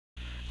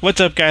What's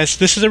up guys,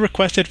 this is a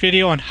requested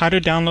video on how to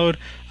download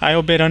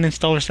iObit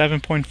Uninstaller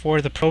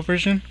 7.4, the Pro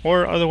version,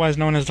 or otherwise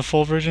known as the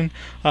full version,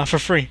 for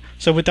free.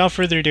 So without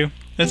further ado,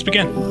 let's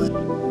begin.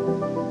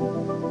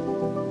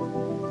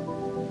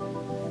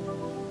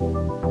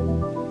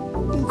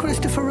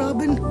 Christopher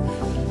Robin.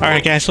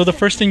 Alright guys, so the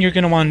first thing you're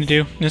going to want to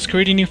do is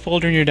create a new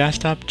folder in your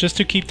desktop just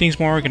to keep things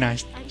more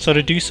organized. So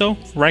to do so,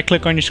 right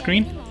click on your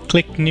screen,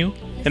 click new,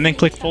 and then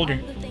click folder.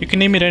 You can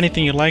name it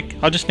anything you like.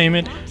 I'll just name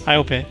it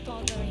iObit.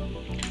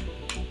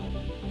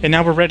 And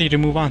now we're ready to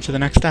move on to the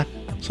next step.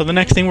 So the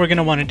next thing we're going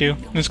to want to do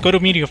is go to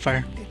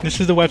MediaFire.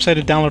 This is the website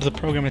to download the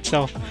program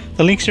itself.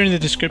 The links are in the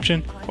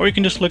description, or you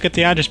can just look at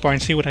the address bar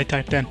and see what I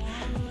typed in.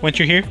 Once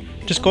you're here,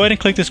 just go ahead and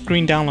click this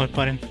green download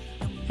button.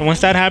 And once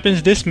that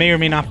happens, this may or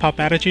may not pop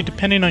out at you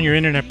depending on your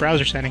internet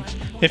browser settings.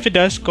 If it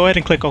does, go ahead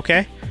and click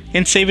OK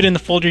and save it in the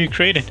folder you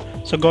created.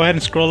 So go ahead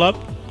and scroll up,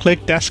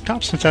 click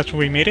desktop since that's where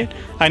we made it.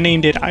 I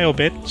named it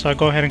iObit, so I'll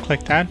go ahead and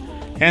click that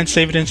and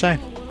save it inside.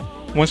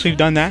 Once we've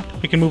done that,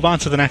 we can move on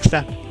to the next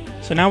step.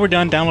 So now we're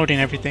done downloading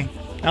everything.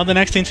 Now the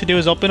next thing to do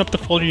is open up the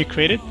folder you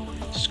created.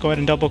 Just go ahead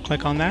and double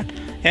click on that.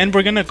 And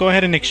we're going to go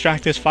ahead and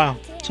extract this file.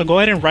 So go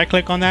ahead and right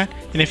click on that.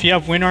 And if you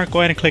have WinRAR, go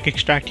ahead and click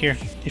extract here.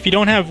 If you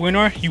don't have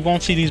WinRAR, you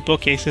won't see these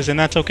bookcases, and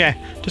that's okay.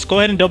 Just go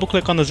ahead and double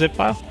click on the zip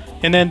file,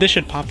 and then this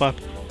should pop up.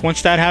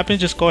 Once that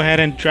happens, just go ahead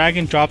and drag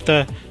and drop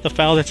the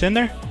file that's in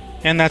there.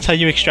 And that's how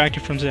you extract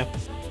it from zip.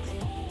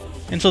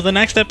 And so the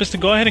next step is to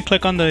go ahead and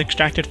click on the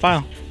extracted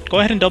file. Go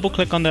ahead and double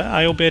click on the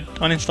iObit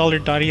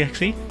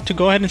uninstaller.exe to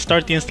go ahead and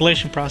start the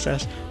installation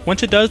process.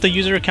 Once it does, the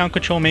user account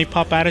control may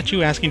pop out at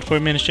you asking for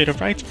administrative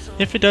rights.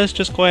 If it does,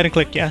 just go ahead and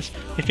click yes.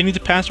 If you need the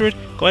password,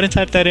 go ahead and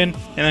type that in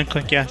and then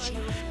click yes.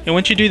 And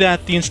once you do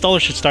that, the installer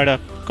should start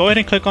up. Go ahead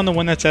and click on the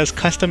one that says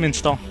custom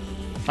install.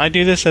 I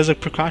do this as a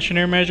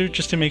precautionary measure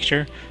just to make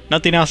sure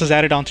nothing else is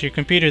added onto your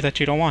computer that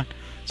you don't want.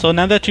 So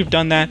now that you've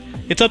done that,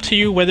 it's up to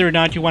you whether or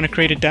not you want to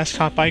create a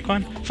desktop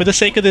icon. For the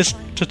sake of this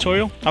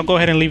tutorial, I'll go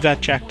ahead and leave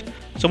that checked.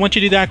 So once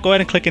you do that, go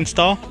ahead and click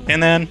install,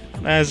 and then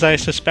as I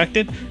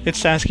suspected,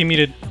 it's asking me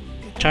to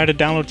try to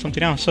download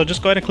something else. So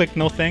just go ahead and click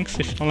no thanks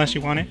unless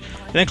you want it,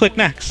 and then click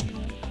next.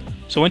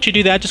 So once you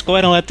do that, just go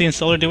ahead and let the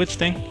installer do its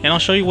thing, and I'll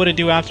show you what to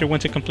do after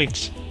once it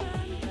completes.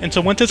 And so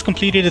once it's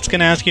completed, it's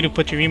going to ask you to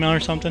put your email or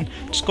something.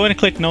 Just go ahead and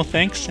click no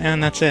thanks,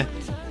 and that's it.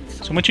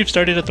 So once you've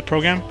started up the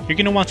program, you're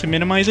going to want to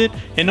minimize it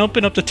and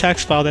open up the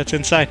text file that's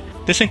inside.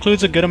 This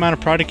includes a good amount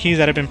of product keys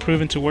that have been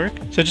proven to work.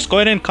 So just go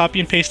ahead and copy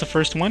and paste the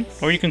first one,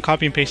 or you can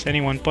copy and paste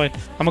anyone, but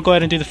I'm going to go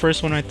ahead and do the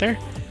first one right there.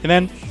 And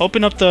then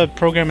open up the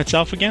program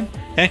itself again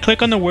and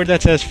click on the word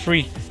that says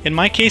free. In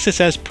my case it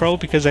says pro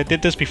because I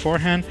did this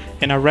beforehand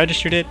and I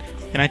registered it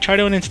and I tried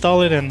to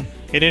uninstall it and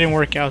it didn't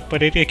work out,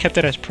 but it kept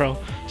it as pro.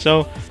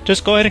 So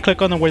just go ahead and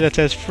click on the word that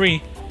says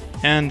free,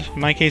 and in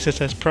my case it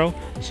says pro.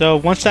 So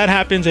once that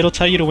happens, it'll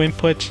tell you to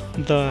input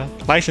the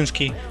license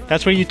key.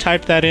 That's where you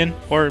type that in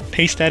or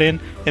paste that in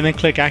and then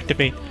click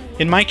activate.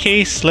 In my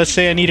case, let's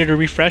say I needed to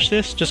refresh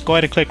this, just go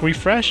ahead and click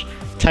refresh,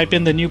 type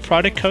in the new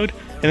product code,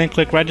 and then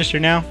click register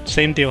now,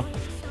 same deal.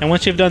 And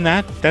once you've done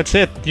that, that's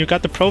it, you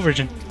got the pro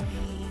version.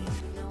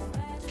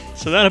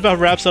 So that about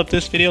wraps up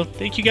this video.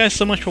 Thank you guys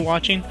so much for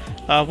watching.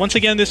 Once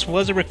again, this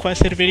was a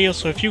requested video,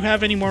 so if you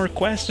have any more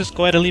requests, just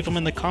go ahead and leave them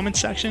in the comment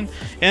section.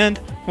 And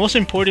most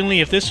importantly,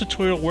 if this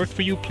tutorial worked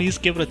for you, please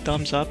give it a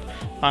thumbs up.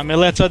 It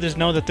lets others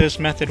know that this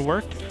method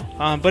worked.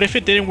 But if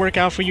it didn't work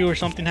out for you or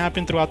something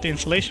happened throughout the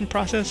installation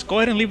process, go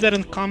ahead and leave that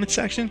in the comment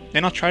section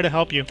and I'll try to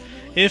help you.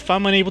 If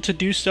I'm unable to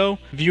do so,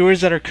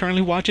 viewers that are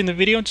currently watching the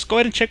video, just go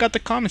ahead and check out the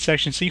comment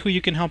section, see who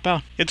you can help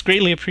out. It's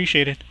greatly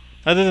appreciated.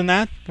 Other than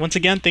that, once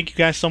again, thank you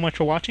guys so much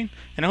for watching,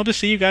 and I hope to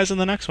see you guys in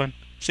the next one.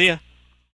 See ya!